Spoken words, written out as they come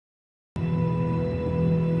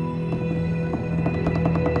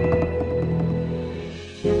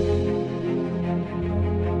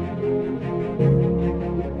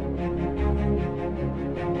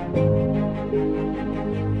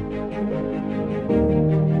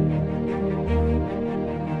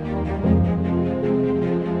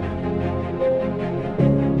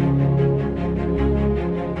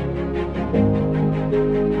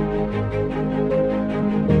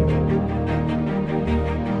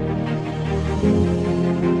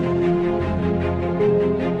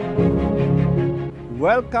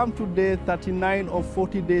Welcome to day 39 of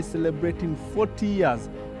 40 days celebrating 40 years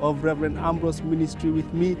of Reverend Ambrose ministry.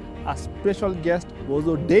 With me, a special guest was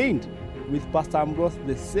ordained with Pastor Ambrose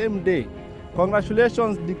the same day.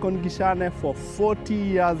 Congratulations, Deacon Gishane, for 40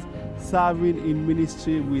 years serving in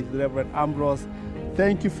ministry with Reverend Ambrose.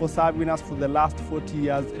 Thank you for serving us for the last 40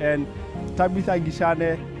 years. And Tabitha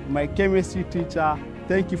Gishane, my chemistry teacher,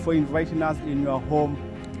 thank you for inviting us in your home.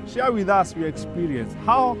 Share with us your experience.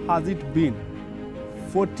 How has it been?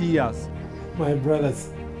 40 years. My brothers,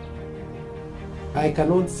 I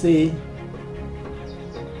cannot say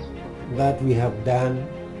that we have done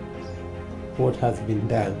what has been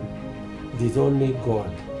done. It is only God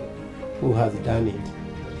who has done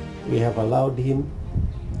it. We have allowed Him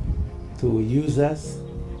to use us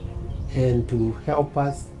and to help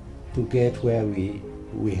us to get where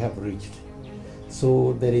we have reached.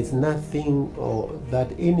 So there is nothing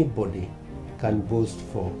that anybody can boast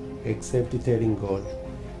for except telling God,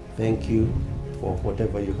 thank you for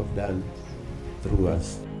whatever you have done through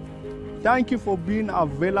us. Thank you for being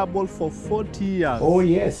available for 40 years. Oh,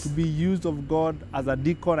 yes. To be used of God as a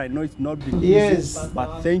deacon. I know it's not been yes. easy,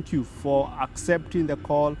 but thank you for accepting the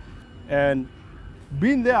call and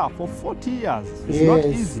being there for 40 years. It's yes. not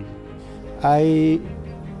easy. I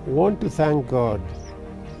want to thank God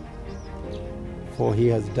for He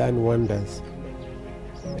has done wonders.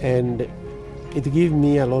 And it gives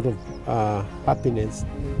me a lot of happiness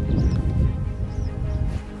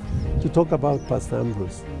to talk about Pastor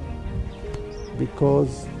Ambrose,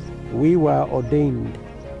 because we were ordained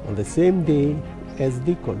on the same day as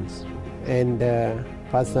deacons. And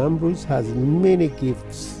Pastor Ambrose has many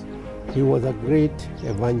gifts. He was a great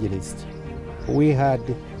evangelist. We had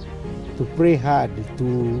to pray hard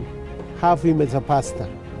to have him as a pastor,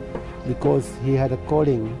 because he had a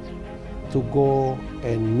calling to go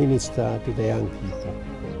and minister to the young people.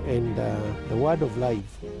 And the Word of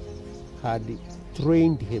Life had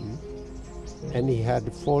trained him, and he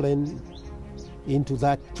had fallen into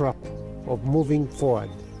that trap of moving forward.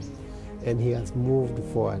 And he has moved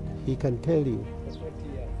forward. He can tell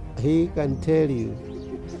you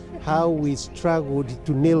how we struggled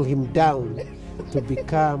to nail him down to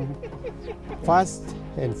become first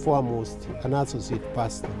and foremost an associate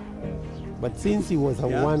pastor. But since he was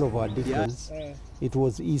one of our deacons, it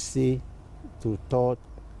was easy to talk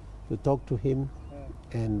to him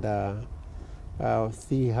and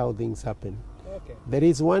see how things happen. Okay. There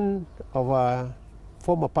is one of our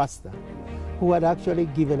former pastor who had actually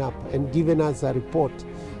given up and given us a report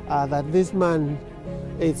that this man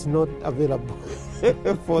is not available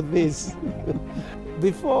for this.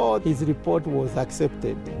 Before his report was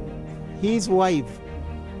accepted, his wife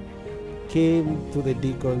came to the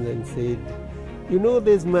deacon and said, you know,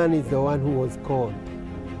 this man is the one who was called.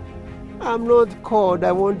 I'm not called.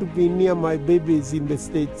 I want to be near my babies in the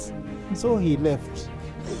States. So he left.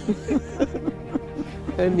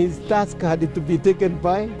 And his task had to be taken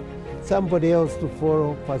by somebody else to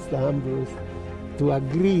follow Pastor Ambrose to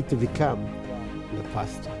agree to become the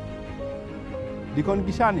pastor. Deacon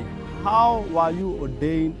Gishane, how were you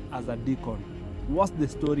ordained as a deacon? What's the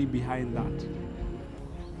story behind that?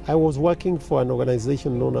 I was working for an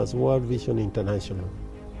organization known as World Vision International.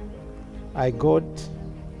 I got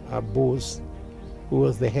a boss who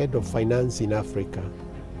was the head of finance in Africa,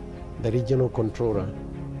 the regional controller,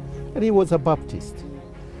 and he was a Baptist.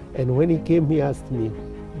 And when he came, he asked me,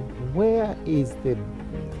 where is the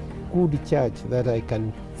good church that I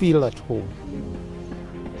can feel at home?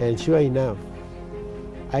 And sure enough,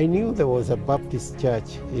 I knew there was a Baptist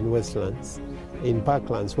church in Westlands, in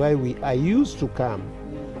Parklands, where I used to come,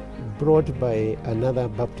 brought by another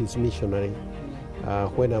Baptist missionary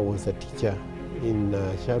when I was a teacher in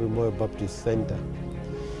Sharumoyo Baptist Center.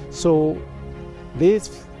 So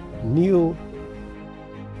this new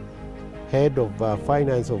head of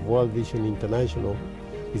finance of World Vision International,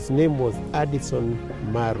 his name was Addison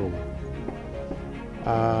Maru.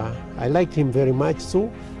 I liked him very much,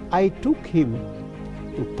 so I took him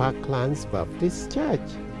to Parklands Baptist Church.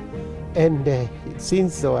 And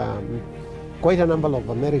since there were quite a number of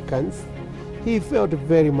Americans, he felt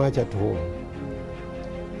very much at home.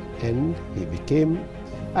 And he became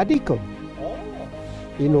a deacon.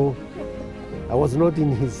 You know, I was not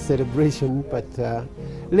in his celebration, but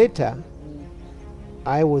later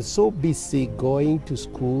I was so busy going to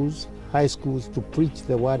schools, high schools, to preach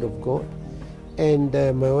the Word of God. And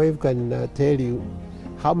my wife can tell you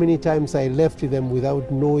how many times I left them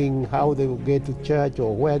without knowing how they would get to church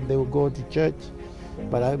or where they would go to church,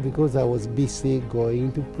 but because I was busy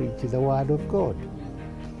going to preach the Word of God.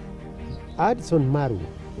 Addison Maru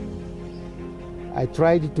I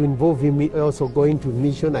tried to involve him also going to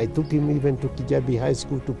mission. I took him even to Kijabi High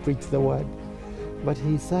School to preach the word. But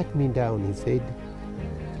he sat me down. He said,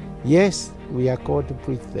 yes, we are called to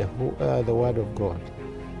preach the word of God,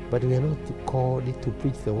 but we are not called to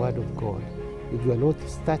preach the word of God if we are not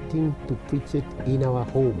starting to preach it in our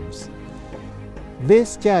homes.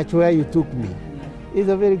 This church where you took me is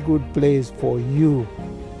a very good place for you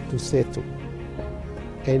to settle.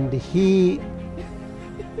 And he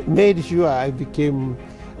made sure I became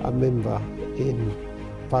a member in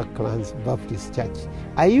Parklands Baptist Church.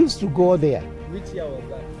 I used to go there. Which year was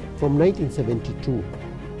that? From 1972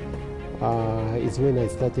 is when I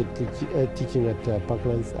started teaching at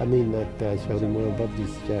Parklands, at Shaurimoyo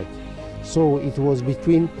Baptist Church. So it was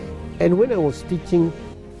between, and when I was teaching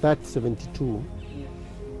that 72,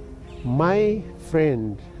 my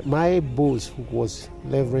friend, my boss, who was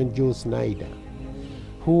Reverend Joe Snyder,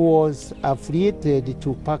 who was affiliated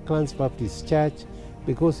to Parklands Baptist Church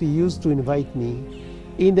because he used to invite me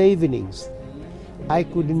in the evenings. I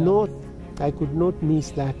could not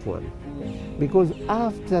miss that one, because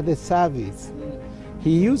after the service,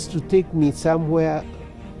 he used to take me somewhere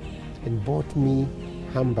and bought me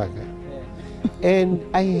hamburger. And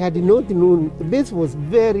I had not known, this was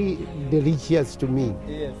very delicious to me.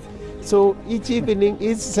 Yes. So each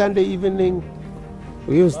Sunday evening,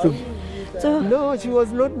 we used to... So no, she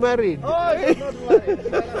was not married. Oh, he was not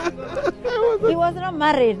married. he was not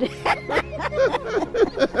married.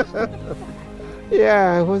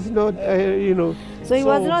 Yeah, I was not, So he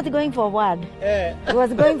was not going for word. He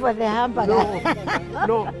was going for the hamburger.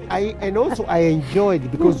 And also I enjoyed,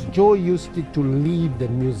 because Joe used to lead the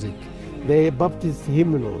music, the Baptist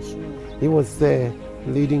hymnals. He was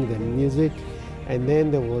leading the music, and then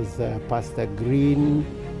there was Pastor Green.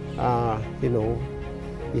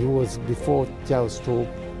 He was before Charles Trope,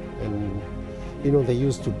 and they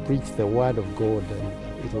used to preach the word of God, and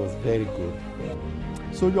it was very good.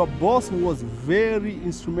 So your boss was very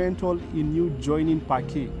instrumental in you joining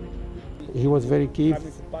Parquet. He was very key,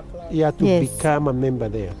 to become a member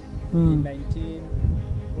there. In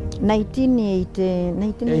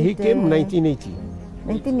 1980. He came in 1980.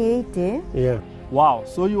 1980. Yeah. Wow,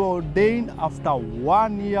 so you were ordained after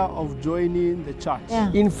 1 year of joining the church.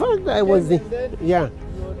 Yeah. In fact, I was,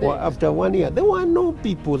 after 1 year, there were no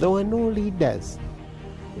people, there were no leaders.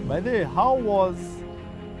 By the way, how was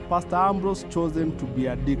Pastor Ambrose chosen to be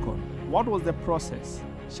a deacon? What was the process?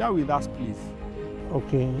 Share with us, please.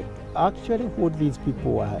 Okay, actually what these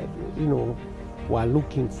people were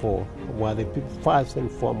looking for were the people, first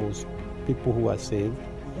and foremost, people who are saved.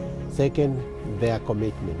 Second, their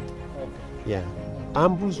commitment. Yeah.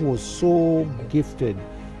 Ambrose was so gifted,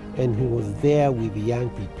 and he was there with the young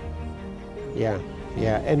people. Yeah.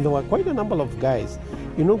 And there were quite a number of guys.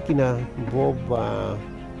 Kina Bob...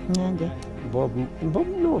 Nyanja. Bob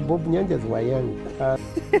Nyanjas were young.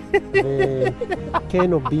 The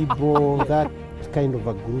Ken Obibo, that kind of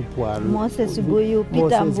a group were... Moses Buyu,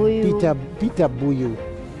 Peter Buyu. Peter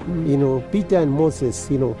Buyu. Peter and Moses,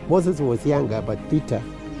 Moses was younger, but Peter,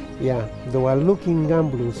 they were looking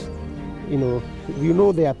Ambrose.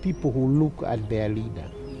 There are people who look at their leader.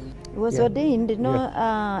 He was ordained,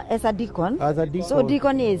 as a deacon. As a deacon. So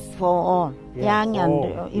deacon is for all, young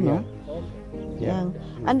and, young.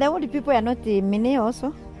 And the old people are not many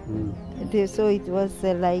also. So it was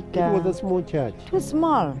like... it was a small church. Too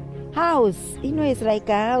small. House, it's like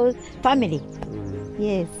a house, family.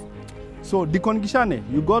 Yes. So, Deacon Gishane,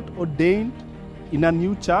 you got ordained in a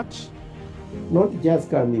new church? Not just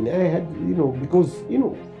coming. I had, because,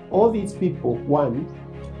 all these people, one,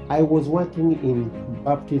 I was working in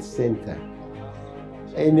Baptist Center.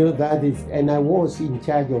 And I was in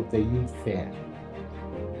charge of the youth fair.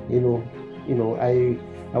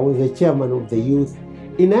 I was the chairman of the youth.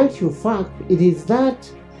 In actual fact, it is that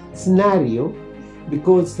scenario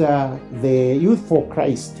because the Youth for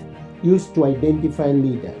Christ used to identify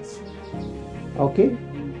leaders. Okay?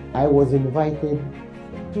 I was invited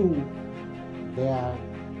to their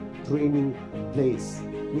training place,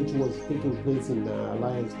 which was taking place in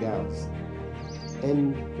Alliance Girls.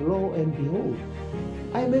 And lo and behold,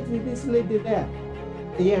 I met with this lady there.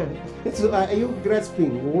 Yeah. So are you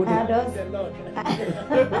grasping? I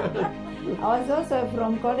was also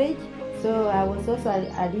from college, so I was also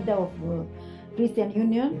a leader of Christian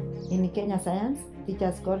Union in Kenya Science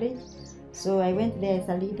Teachers College. So I went there as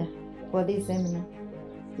a leader for this seminar.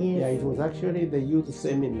 Yes. Yeah, it was actually the youth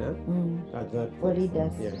seminar at that for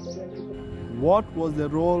leaders. Yeah. What was the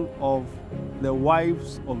role of the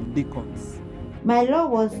wives of deacons? My role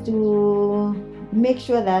was to make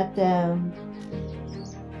sure that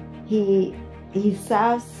he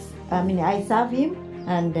serves. I serve him,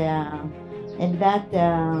 and and that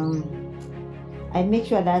I make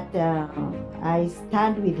sure that I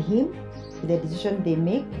stand with him with the decision they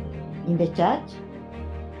make in the church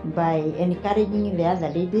by encouraging the other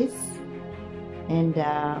ladies, and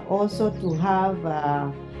also to have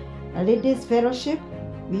a ladies fellowship.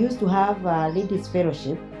 We used to have a ladies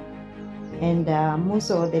fellowship, and most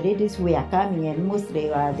of the ladies who were coming, and mostly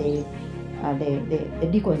were the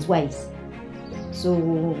deacons' wives. So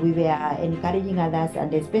we were encouraging others,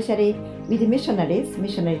 and especially with the missionary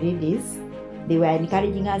ladies, they were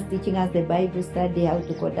encouraging us, teaching us the Bible study, how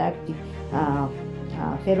to conduct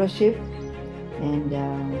fellowship, and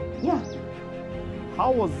yeah.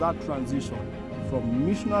 How was that transition from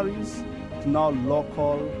missionaries to now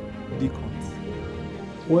local deacons?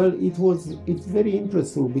 Well, it's very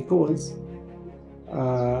interesting because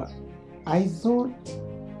I thought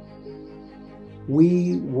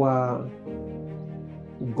we were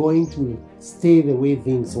going to stay the way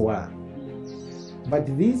things were. But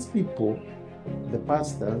these people, the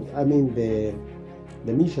pastors, the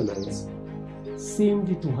missionaries,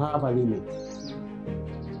 seemed to have a limit.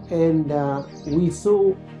 And we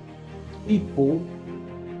saw people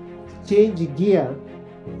change gear.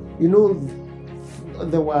 You know,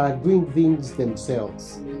 they were doing things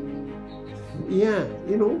themselves. Yeah,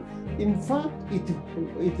 you know, in fact,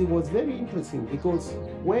 it was very interesting because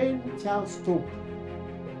when Charles Tope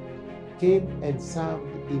came and served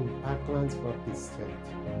in Parklands Baptist Church,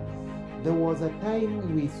 there was a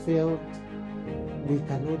time we felt we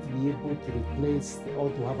cannot be able to replace or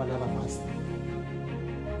to have another pastor.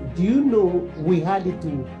 Do you know we had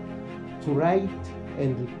to write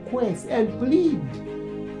and request and plead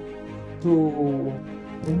to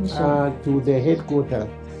the headquarters,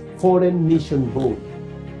 Foreign Mission Board,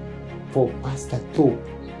 for Pastor Tope,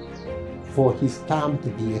 for his term to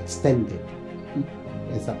be extended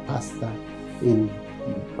as a pastor in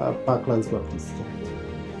Parklands Baptist Church.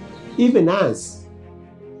 Even us,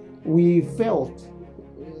 we felt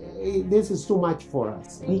this is too much for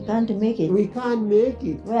us. We can't make it. We can't make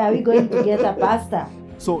it. Where are we going to get a pastor?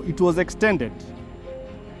 So it was extended.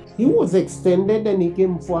 He was extended and he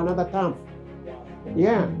came for another term.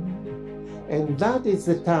 Yeah. And that is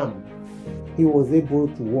the term he was able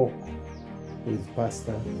to walk with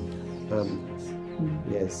Pastor Ambrose.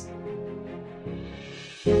 Yes.